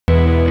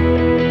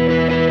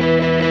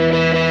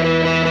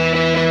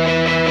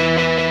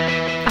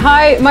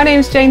Hi, my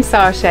name's Jane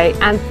Sarche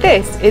and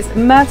this is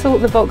Myrtle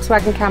the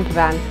Volkswagen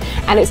Campervan,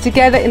 and it's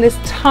together in this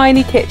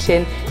tiny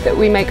kitchen that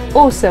we make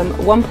awesome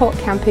one-pot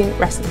camping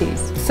recipes.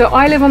 So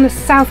I live on the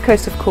south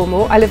coast of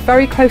Cornwall. I live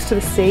very close to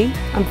the sea.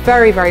 I'm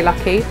very, very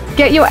lucky.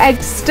 Get your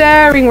egg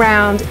stirring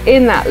round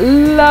in that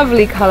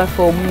lovely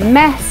colourful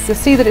mess. You'll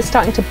see that it's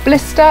starting to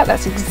blister.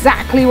 That's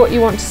exactly what you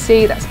want to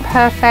see. That's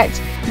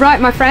perfect. Right,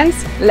 my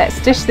friends,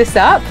 let's dish this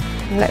up.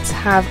 Let's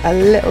have a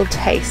little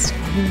taste.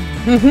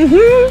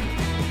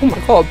 Oh my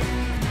God.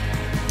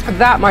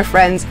 That, my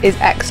friends, is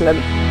excellent.